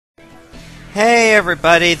Hey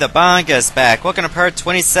everybody, the Banga's back. Welcome to part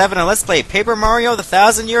 27 and let's play Paper Mario the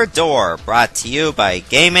Thousand Year Door, brought to you by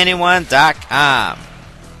GameAnyone.com.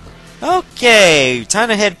 Okay, time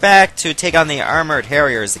to head back to take on the Armored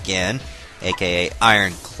Harriers again, aka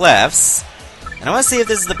Iron Clefts. And I want to see if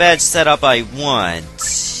this is the badge setup I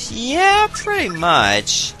want. Yeah, pretty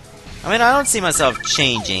much. I mean, I don't see myself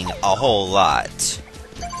changing a whole lot,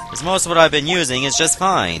 because most of what I've been using is just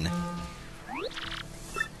fine.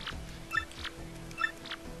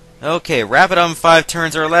 Okay, wrap it up in 5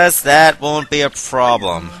 turns or less, that won't be a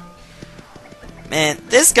problem. Man,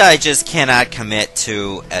 this guy just cannot commit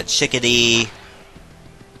to a chickadee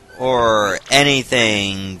or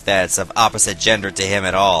anything that's of opposite gender to him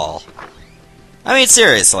at all. I mean,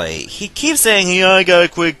 seriously, he keeps saying, yeah, I got a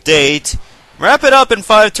quick date. Wrap it up in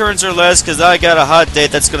 5 turns or less, because I got a hot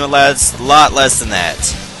date that's gonna last a lot less than that.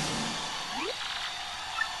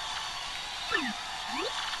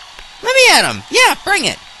 Let me at him! Yeah, bring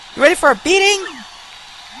it! You ready for a beating?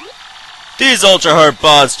 These ultra hard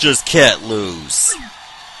bots just can't lose.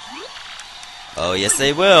 Oh, yes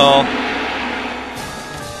they will.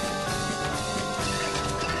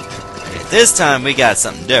 Okay, this time we got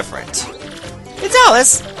something different.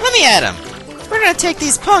 Gonzales, let me at him. We're gonna take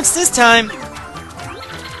these punks this time.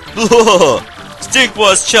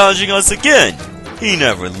 Stinkboss challenging us again. He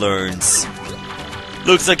never learns.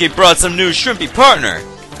 Looks like he brought some new shrimpy partner.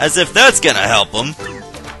 As if that's gonna help him.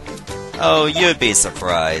 Oh, you'd be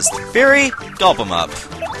surprised. Firi, gulp him up.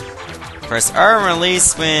 Press R and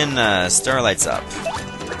release when star lights up.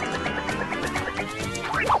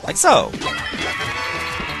 Like so.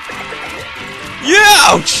 Yeah,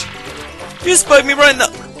 ouch! You spiked me right in the...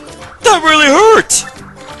 That really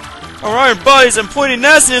hurt! Our iron bodies and pointy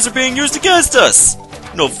nastiness are being used against us!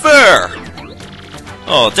 No fair!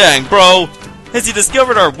 Oh, dang, bro! Has he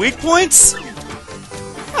discovered our weak points?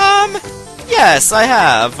 Yes, I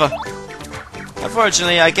have.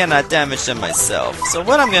 Unfortunately, I cannot damage them myself, so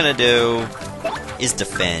what I'm gonna do is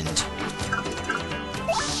defend.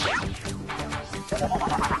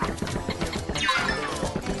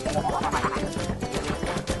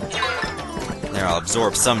 There, I'll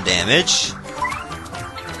absorb some damage.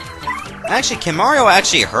 Actually, can Mario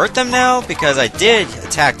actually hurt them now? Because I did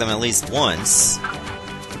attack them at least once.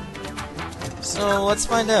 So, let's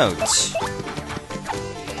find out.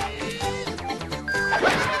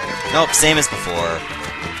 Nope, same as before.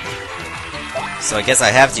 So I guess I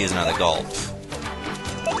have to use another gulp.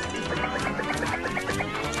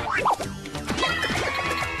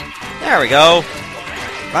 There we go.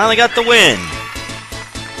 Finally got the win.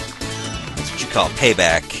 That's what you call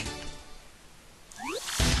payback.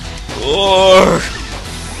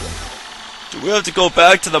 Do we have to go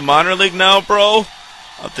back to the minor league now, bro?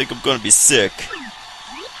 I think I'm gonna be sick.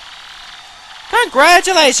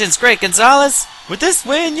 Congratulations, Great Gonzales! With this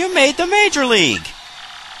win, you made the Major League!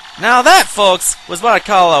 Now that, folks, was what I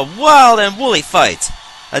call a wild and woolly fight.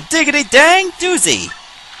 A diggity-dang doozy!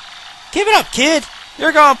 Keep it up, kid!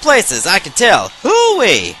 You're going places, I can tell.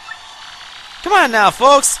 Hoo-wee! Come on now,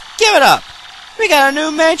 folks, give it up! We got a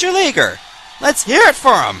new Major Leaguer! Let's hear it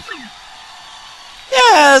for him!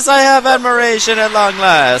 Yes, I have admiration at long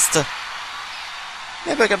last.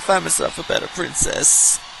 Maybe I can find myself a better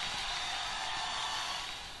princess.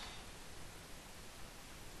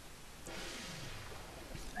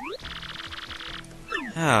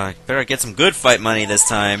 Oh, I better get some good fight money this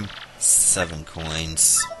time. 7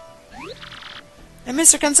 coins. And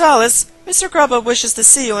Mr. Gonzales, Mr. Grubba wishes to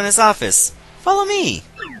see you in his office. Follow me.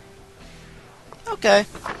 Okay.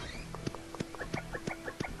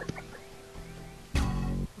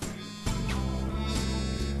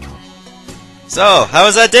 So, how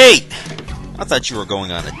was that date? I thought you were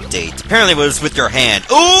going on a date. Apparently it was with your hand.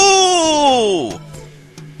 Ooh!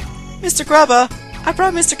 Mr. Grubba, I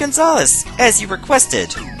brought Mr. Gonzales, as you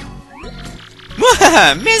requested.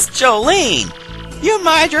 Miss Jolene! You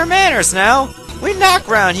mind your manners now! We knock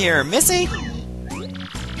round here, missy!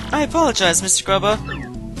 I apologize, Mr. Grubba.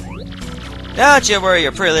 Don't you worry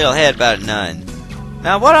your pretty little head about none.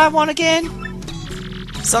 Now what I want again?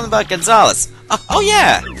 Something about Gonzales. Oh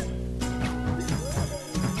yeah!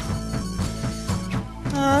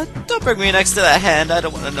 Don't bring me next to that hand, I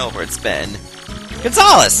don't want to know where it's been.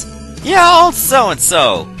 Gonzales! Yeah, old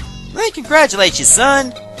so-and-so. Let me congratulate you,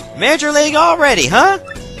 son. Major League already, huh?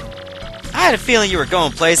 I had a feeling you were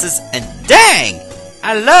going places, and dang!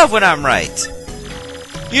 I love when I'm right.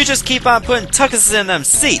 You just keep on putting tuckuses in them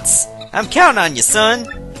seats. I'm counting on you, son.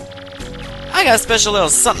 I got a special little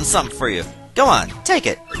something-something for you. Go on, take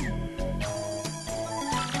it.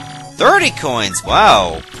 30 coins,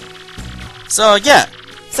 wow. So, yeah,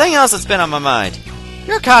 something else that's been on my mind.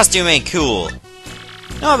 Your costume ain't cool.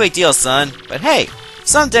 No big deal, son. But hey,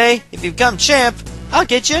 someday, if you become champ, I'll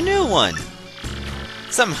get you a new one.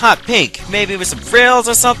 Something hot pink, maybe with some frills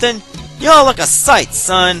or something. You'll look a sight,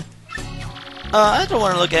 son. I don't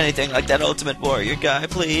want to look anything like that Ultimate Warrior guy,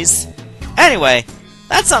 please. Anyway,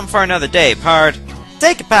 that's something for another day, pard.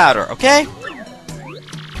 Take a powder, okay?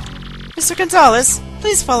 Mr. Gonzales,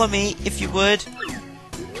 please follow me, if you would.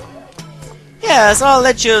 Yes, I'll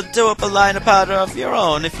let you do up a line of powder of your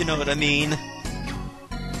own, if you know what I mean.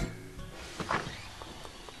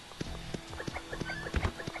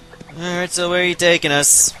 Alright, so where are you taking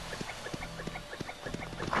us?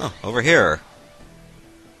 Oh, over here.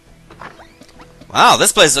 Wow,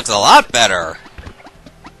 this place looks a lot better!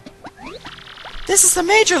 This is the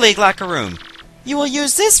Major League locker room. You will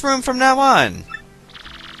use this room from now on.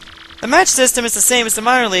 The match system is the same as the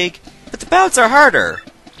minor league, but the bouts are harder.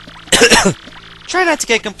 Try not to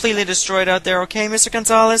get completely destroyed out there, okay, Mr.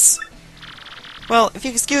 Gonzales? Well, if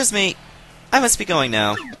you excuse me, I must be going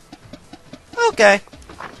now. Okay.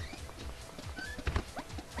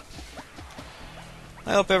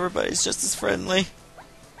 I hope everybody's just as friendly.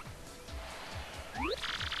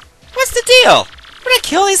 What's the deal? Would I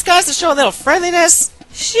kill these guys to show a little friendliness?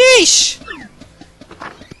 Sheesh!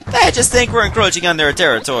 They just think we're encroaching on their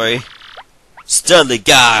territory. Studley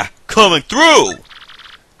guy, coming through!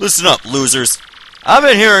 Listen up, losers. I've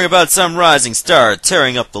been hearing about some rising star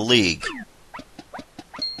tearing up the league.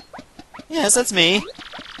 Yes, that's me.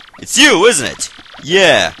 It's you, isn't it?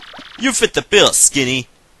 Yeah. You fit the bill, Skinny.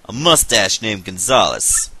 A mustache named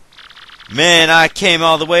Gonzales. Man, I came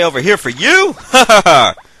all the way over here for you? Ha ha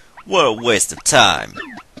ha! What a waste of time.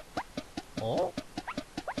 Huh?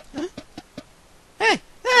 Hey,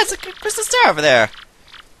 that's a crystal star over there.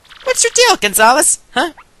 What's your deal, Gonzales?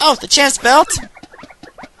 Huh? Oh, the champ's belt?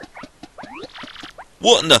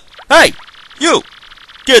 What in the... Hey! You!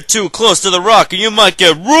 Get too close to the rock and you might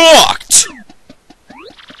get rocked!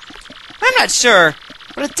 I'm not sure,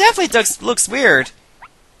 but it definitely looks weird.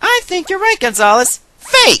 I think you're right, Gonzales.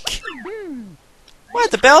 Fake! What,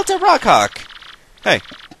 the belt or Rawk Hawk? Hey,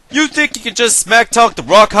 you think you can just smack talk the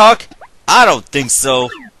Rawk Hawk? I don't think so.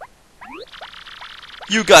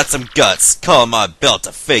 You got some guts, calling my belt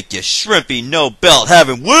a fake, you shrimpy, no belt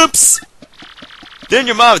having whoops! Didn't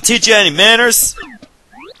your mama teach you any manners?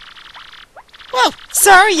 Whoa,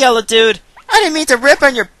 sorry, yellow dude. I didn't mean to rip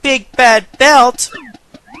on your big bad belt.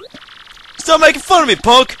 Stop making fun of me,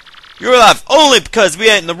 punk! You're alive only because we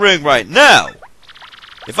ain't in the ring right now.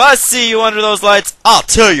 If I see you under those lights, I'll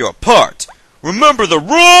tear you apart. Remember the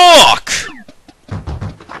rock!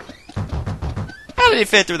 How did he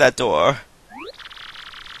fit through that door?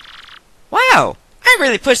 Wow, I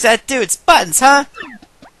really pushed that dude's buttons, huh?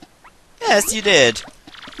 Yes, you did.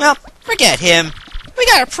 Well, forget him. We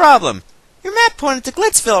got a problem. Your map pointed to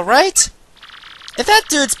Glitzville, right? If that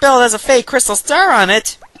dude's belt has a fake crystal star on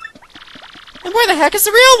it, then where the heck is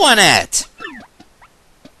the real one at?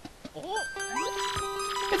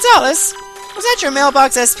 Gonzales, was that your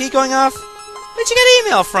mailbox SP going off? Where'd you get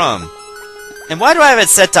email from? And why do I have it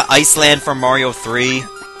set to Iceland for Mario 3?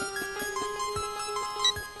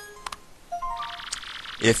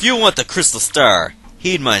 If you want the crystal star,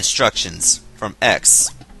 heed my instructions. From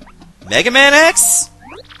X. Mega Man X?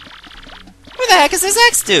 Who the heck is this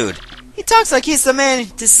X dude? He talks like he's the man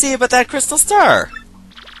to see about that crystal star.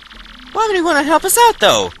 Why would he want to help us out,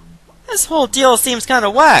 though? This whole deal seems kind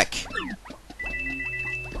of whack.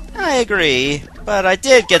 I agree, but I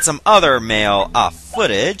did get some other mail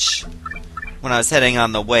footage when I was heading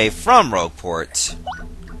on the way from Rogueport.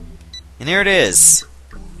 And here it is.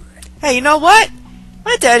 Hey, you know what?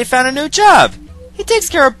 My daddy found a new job. He takes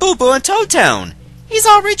care of Boo Boo in Toad Town. He's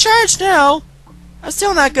all recharged now. I'm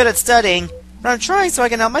still not good at studying, but I'm trying so I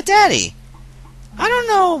can help my daddy. I don't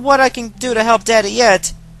know what I can do to help Daddy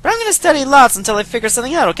yet, but I'm gonna study lots until I figure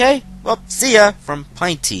something out, okay? Well, see ya, from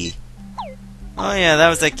Pinty. Oh yeah, that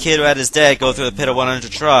was that kid who had his dad go through the pit of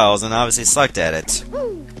 100 trials and obviously sucked at it.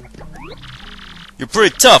 You're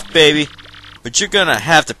pretty tough, baby, but you're gonna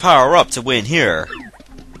have to power up to win here.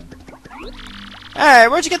 Hey,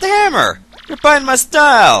 where'd you get the hammer? You're biting my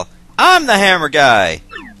style. I'm the hammer guy.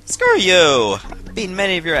 Screw you. I've beaten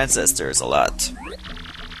many of your ancestors a lot.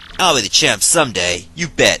 I'll be the champ someday, you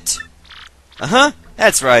bet. Uh-huh,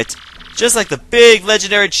 that's right. Just like the big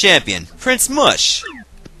legendary champion, Prince Mush.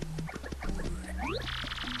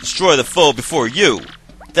 Destroy the foe before you.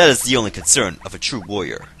 That is the only concern of a true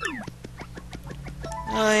warrior.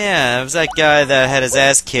 Oh yeah, it was that guy that had his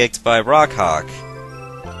ass kicked by Rawk Hawk.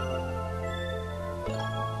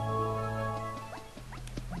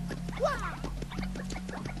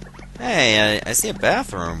 Hey, I see a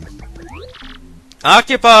bathroom.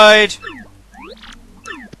 Occupied!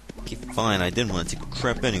 Okay, fine, I didn't want to take a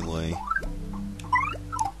crap anyway.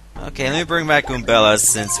 Okay, let me bring back Gonzales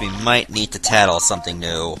since we might need to tattle something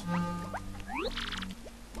new.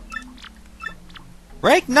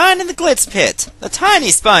 Rank 9 in the Glitz Pit, the Tiny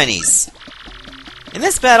Spinies! In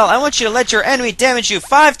this battle, I want you to let your enemy damage you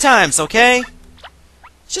 5 times, okay?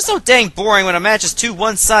 It's just so dang boring when a match is too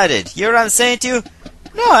one-sided. You hear what I'm saying to you?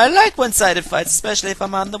 No, I like one-sided fights, especially if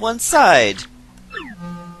I'm on the one side.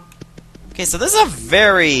 Okay, so this is a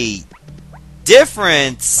very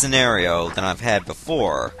different scenario than I've had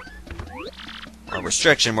before. A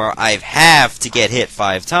restriction where I have to get hit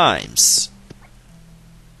 5 times.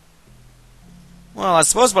 Well, I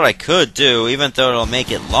suppose what I could do, even though it'll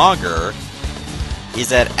make it longer, is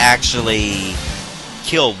that actually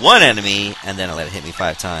kill one enemy and then let it hit me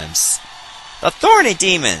 5 times. The Thorny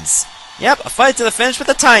Demons! Yep, a fight to the finish with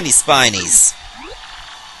the Tiny Spinies.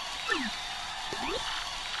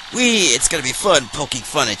 It's gonna be fun poking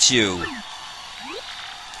fun at you.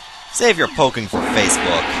 Save your poking for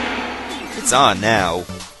Facebook. It's on now.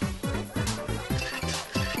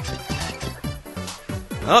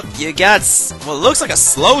 Oh, you got well, it looks like a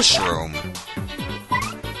slow shroom.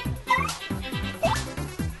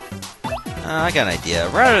 I got an idea.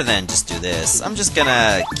 Rather than just do this, I'm just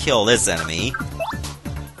gonna kill this enemy.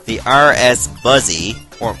 The RS Buzzy.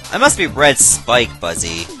 Or, it must be Red Spike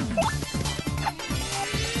Buzzy.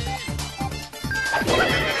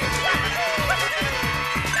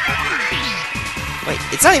 Wait,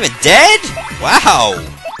 it's not even dead? Wow!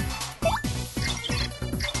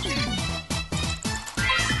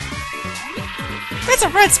 It's a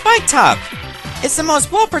red spike top! It's the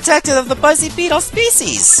most well-protected of the Buzzy Beetle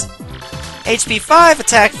species! HP 5,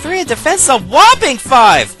 attack 3, and defense a whopping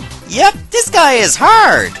 5! Yep, this guy is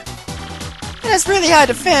hard! It has really high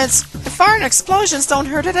defense, and fire and explosions don't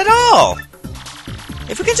hurt it at all!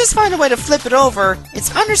 If we can just find a way to flip it over,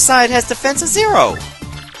 its underside has defense of 0!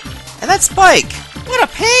 And that spike! What a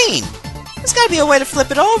pain! There's gotta be a way to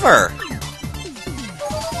flip it over!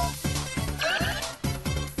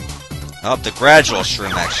 Oh, the gradual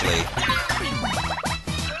shroom, actually.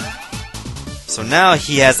 So now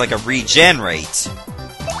he has, like, a regen rate.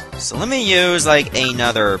 So let me use, like,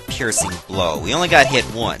 another piercing blow. We only got hit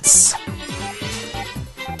once.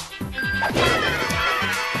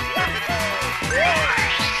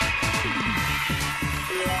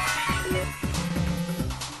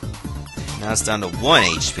 Now it's down to 1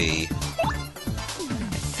 HP.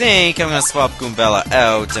 I think I'm gonna swap Goombella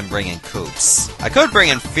out and bring in Koops. I could bring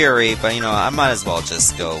in Firi, but you know, I might as well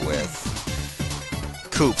just go with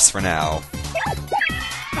Koops for now.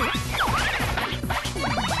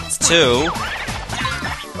 It's 2.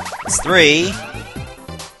 It's 3.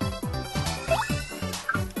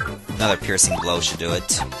 Another piercing blow should do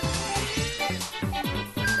it.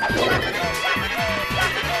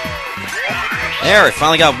 There, we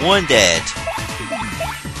finally got 1 dead.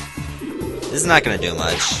 This is not gonna do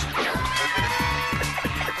much.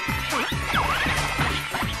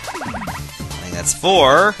 I think that's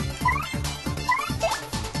 4.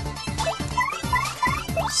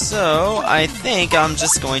 So, I think I'm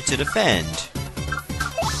just going to defend.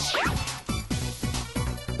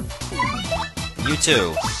 You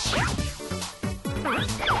too.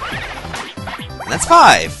 And that's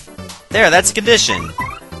 5. There, that's a condition.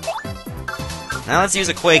 Now let's use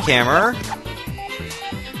a Quake Hammer.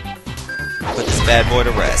 Put this bad boy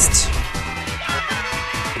to rest.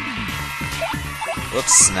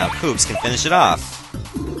 Whoops, now Koops can finish it off.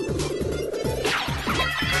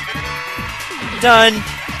 Done!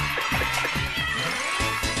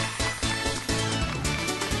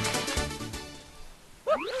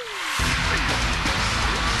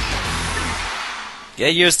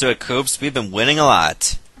 Get used to it, Koops. We've been winning a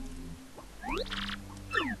lot.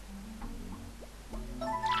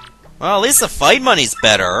 Well, at least the fight money's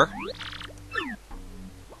better.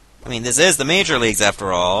 I mean, this is the Major Leagues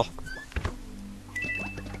after all.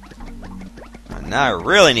 And now I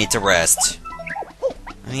really need to rest.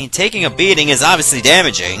 I mean, taking a beating is obviously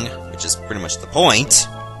damaging, which is pretty much the point.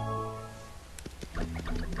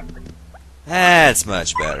 That's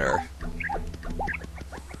much better.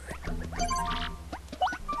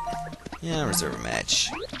 Yeah, reserve a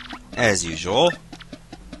match. As usual.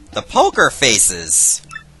 The Poker Faces!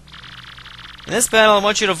 In this battle, I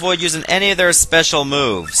want you to avoid using any of their special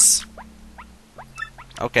moves.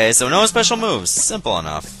 Okay, so no special moves. Simple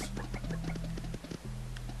enough.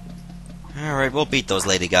 Alright, we'll beat those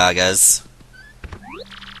Lady Gagas.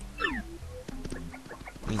 I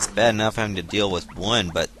mean, it's bad enough having to deal with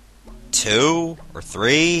 1, but 2? Or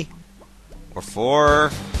 3? Or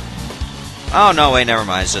 4? Oh, no, wait, never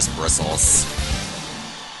mind. It's just bristles.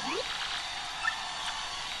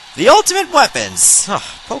 The ultimate weapons! Oh,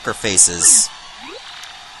 poker faces.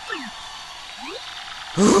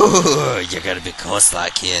 Ooh, you're gonna be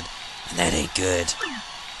coleslaw, kid. And that ain't good.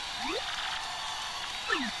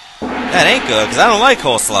 That ain't good, because I don't like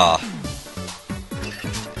coleslaw.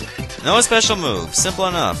 No special move. Simple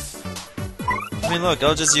enough. I mean, look,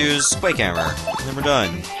 I'll just use Quake Hammer. And then we're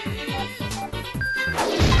done.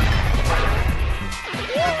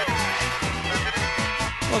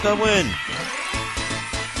 Look, I win.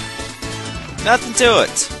 Nothing to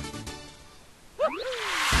it.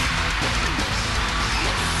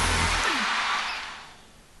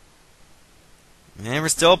 And we're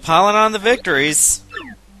still piling on the victories.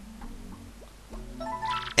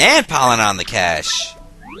 And piling on the cash.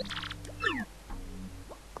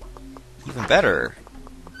 Even better.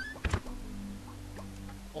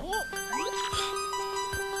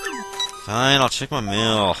 Fine, I'll check my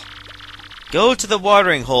mail. Go to the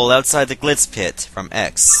watering hole outside the Glitz Pit from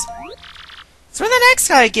X. So we're the next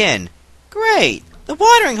guy again. Great. The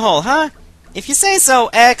watering hole, huh? If you say so,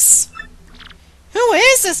 X. Who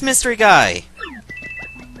is this mystery guy?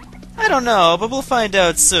 I don't know, but we'll find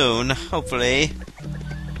out soon, hopefully.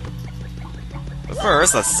 But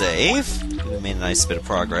first, let's save. We made a nice bit of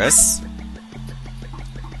progress.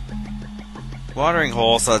 Watering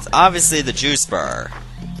hole, so it's obviously the juice bar.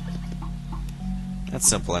 That's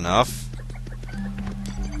simple enough.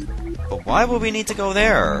 But why would we need to go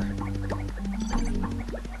there?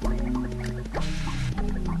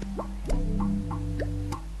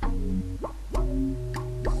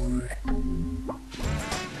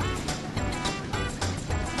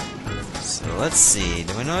 So let's see,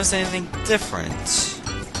 do we notice anything different?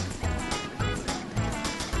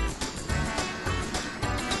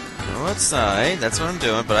 Go outside, that's what I'm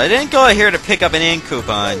doing, but I didn't go here to pick up an in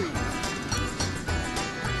coupon.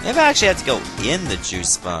 Maybe I actually have to go in the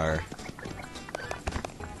juice bar.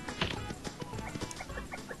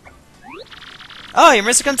 Oh, you're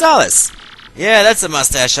Mr. Gonzales! Yeah, that's the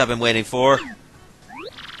mustache I've been waiting for.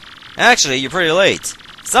 Actually, you're pretty late.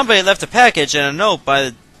 Somebody left a package and a note by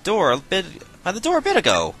the door a bit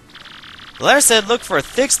ago. The letter said look for a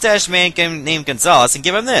thick-stashed man named Gonzales and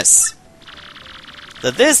give him this.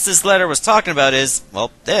 The this letter was talking about is,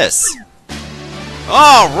 well, this.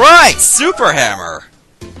 Alright! Super Hammer!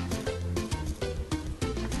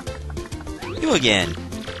 You again.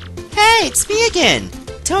 Hey, it's me again!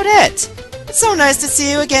 Toadette! It's so nice to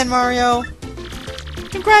see you again, Mario!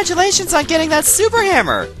 Congratulations on getting that Super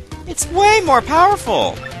Hammer! It's way more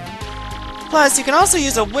powerful! Plus, you can also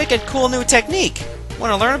use a wicked cool new technique.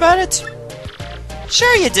 Want to learn about it?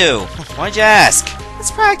 Sure you do! Why'd you ask?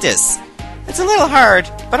 Let's practice! It's a little hard,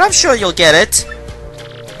 but I'm sure you'll get it!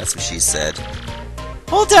 That's what she said.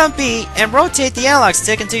 Hold down B and rotate the analog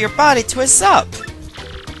stick until your body twists up.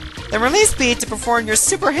 Then release B to perform your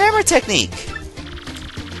Super Hammer technique.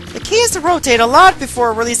 The key is to rotate a lot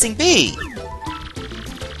before releasing B.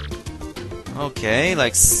 Okay,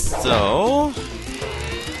 like so.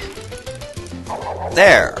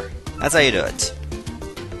 There. That's how you do it.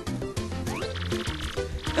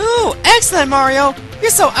 Ooh, excellent, Mario! You're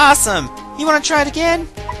so awesome! You want to try it again?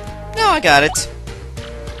 No, I got it.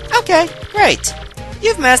 Okay, great.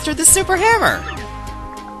 You've mastered the Super Hammer.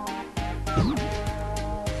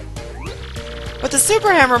 With the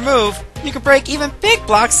Super Hammer move, you can break even big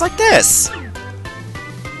blocks like this.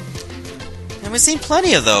 And we've seen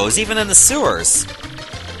plenty of those, even in the sewers.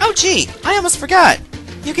 Oh gee, I almost forgot.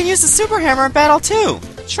 You can use the Super Hammer in battle too.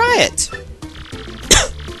 Try it.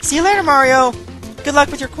 See you later, Mario. Good luck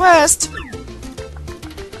with your quest.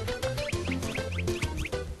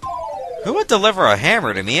 Who would deliver a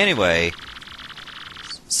hammer to me anyway?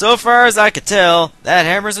 So far as I could tell, that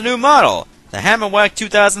hammer's a new model. The Hammerwack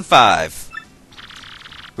 2005.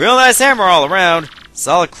 Real nice hammer all around.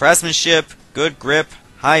 Solid craftsmanship, good grip,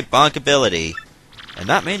 high bonkability. And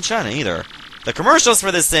not made in China either. The commercials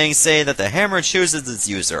for this thing say that the hammer chooses its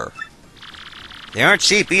user. They aren't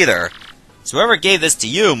cheap either. So whoever gave this to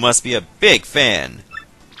you must be a big fan.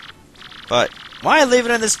 But why leave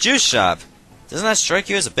it in this juice shop? Doesn't that strike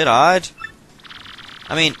you as a bit odd?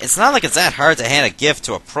 I mean, it's not like it's that hard to hand a gift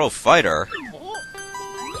to a pro fighter.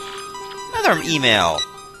 Another email.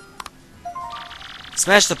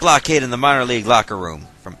 Smash the blockade in the minor league locker room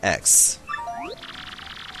from X.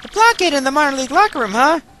 The blockade in the minor league locker room,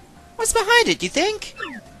 huh? What's behind it, you think?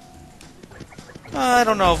 I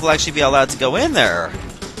don't know if we'll actually be allowed to go in there.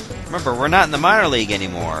 Remember, we're not in the minor league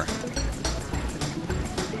anymore.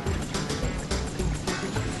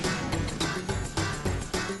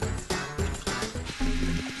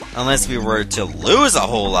 Unless we were to lose a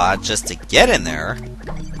whole lot just to get in there.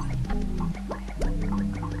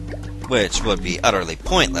 which would be utterly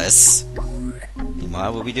pointless. And why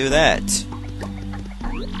would we do that?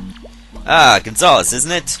 Ah, Gonzales,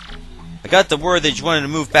 isn't it? I got the word that you wanted to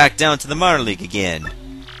move back down to the minor league again.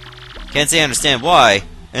 Can't say I understand why.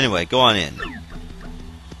 Anyway, go on in.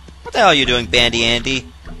 What the hell are you doing, Bandy Andy?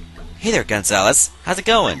 Hey there, Gonzales. How's it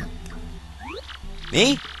going?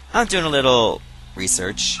 Me? I'm doing a little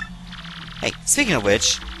research. Hey, speaking of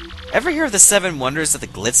which, ever hear of the 7 Wonders of the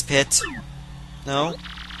Glitz Pit? No?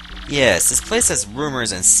 Yes, this place has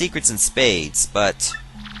rumors and secrets in spades, but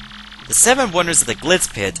the 7 Wonders of the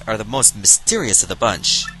Glitz Pit are the most mysterious of the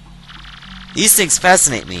bunch. These things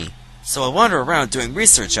fascinate me, so I wander around doing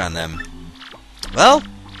research on them. Well,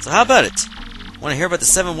 so how about it? Want to hear about the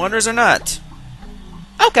 7 Wonders or not?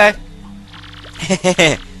 Okay.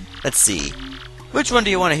 Let's see. Which one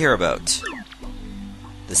do you want to hear about?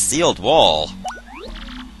 The sealed wall.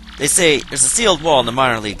 They say there's a sealed wall in the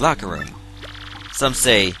minor league locker room. Some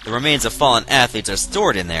say the remains of fallen athletes are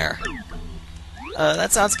stored in there.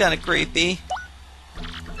 That sounds kind of creepy.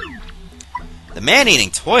 The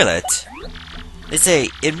man-eating toilet? They say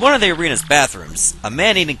in one of the arena's bathrooms, a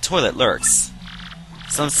man-eating toilet lurks.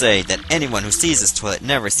 Some say that anyone who sees this toilet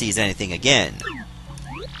never sees anything again.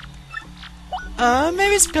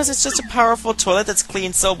 Maybe it's because it's just a powerful toilet that's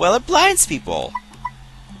cleaned so well it blinds people.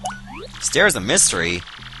 Stairs a mystery.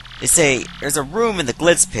 They say there's a room in the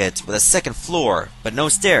Glitz Pit with a 2nd floor, but no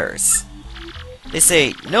stairs. They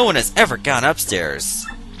say no one has ever gone upstairs.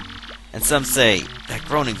 And some say that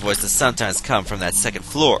groaning voices sometimes come from that 2nd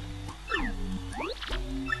floor.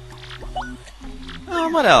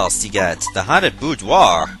 What else you got? The haunted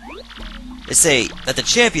boudoir. They say that the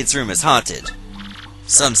champion's room is haunted.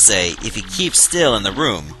 Some say if he keeps still in the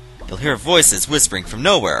room, he'll hear voices whispering from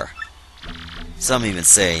nowhere. Some even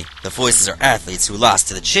say the voices are athletes who lost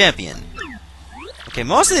to the champion. Okay,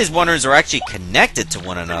 most of these wonders are actually connected to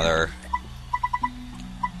one another.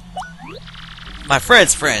 My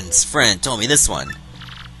friend's friend told me this one.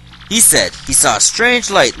 He said he saw a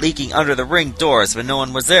strange light leaking under the ring doors when no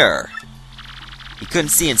one was there. He couldn't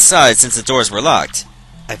see inside since the doors were locked.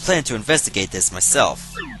 I planned to investigate this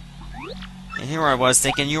myself. And here I was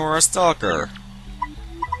thinking you were a stalker.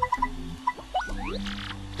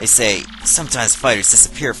 They say sometimes fighters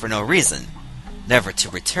disappear for no reason, never to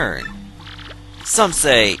return. Some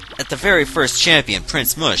say that the very first champion,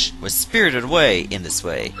 Prince Mush, was spirited away in this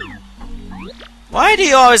way. Why do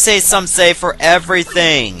you always say some say for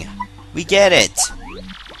everything? We get it.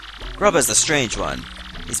 Grubba's the strange one.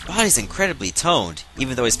 His body's incredibly toned,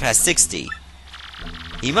 even though he's past 60.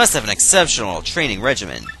 He must have an exceptional training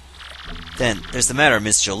regimen. Then there's the matter of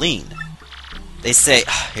Miss Jolene. They say,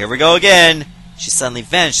 here we go again. She suddenly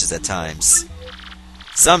vanishes at times.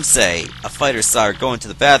 Some say a fighter saw her go into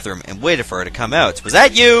the bathroom and waited for her to come out. Was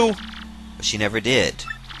that you? But she never did.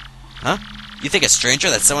 Huh? You think a stranger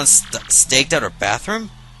that someone staked out her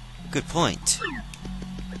bathroom? Good point.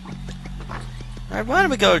 Alright, why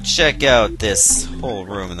don't we go check out this whole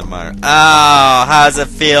room in the minor... Oh, how's it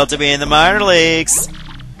feel to be in the minor leagues?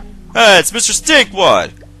 Hey, it's Mr.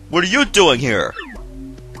 Stinkwad! What are you doing here?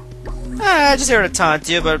 Just here to taunt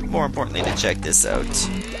you, but more importantly to check this out.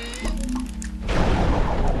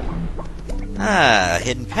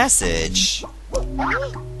 Hidden passage.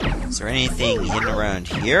 Is there anything hidden around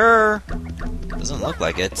here? Doesn't look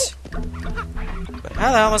like it. But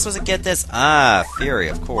how the hell am I supposed to get this?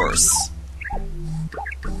 Firi, of course.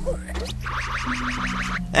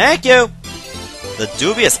 Thank you! The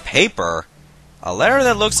dubious paper. A letter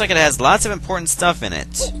that looks like it has lots of important stuff in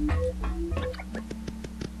it.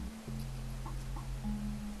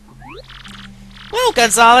 Well,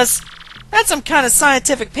 Gonzales, that's some kind of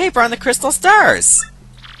scientific paper on the crystal stars.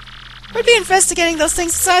 Who'd be investigating those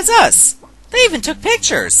things besides us? They even took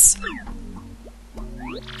pictures.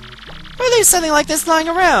 Who leaves something like this lying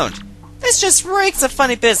around? This just reeks of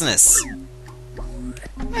funny business.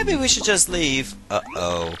 Maybe we should just leave.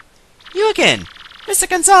 Uh-oh. You again! Mr.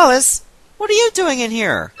 Gonzales! What are you doing in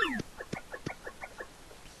here?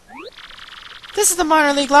 This is the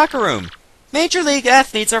minor league locker room. Major league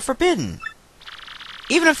athletes are forbidden.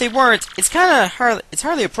 Even if they weren't, it's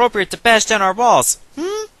hardly appropriate to bash down our walls.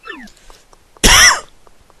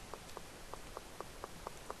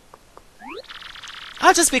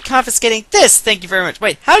 I'll just be confiscating this, thank you very much.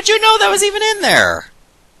 Wait, how did you know that was even in there?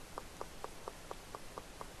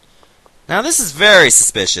 Now this is very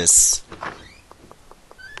suspicious.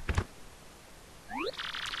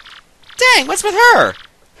 Dang, what's with her?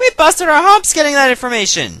 We busted our humps getting that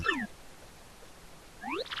information.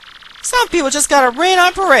 Some people just gotta rain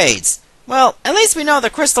on parades. Well, at least we know the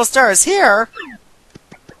crystal star is here.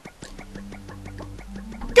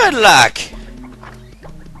 Good luck.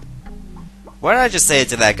 Why did I just say it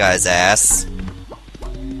to that guy's ass?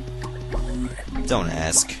 Don't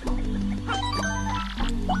ask.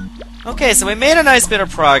 Okay, so we made a nice bit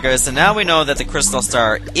of progress, and now we know that the crystal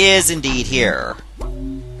star is indeed here.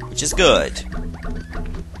 Which is good.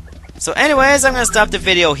 So anyways, I'm going to stop the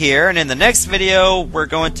video here, and in the next video, we're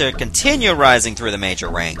going to continue rising through the major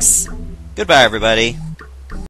ranks. Goodbye, everybody.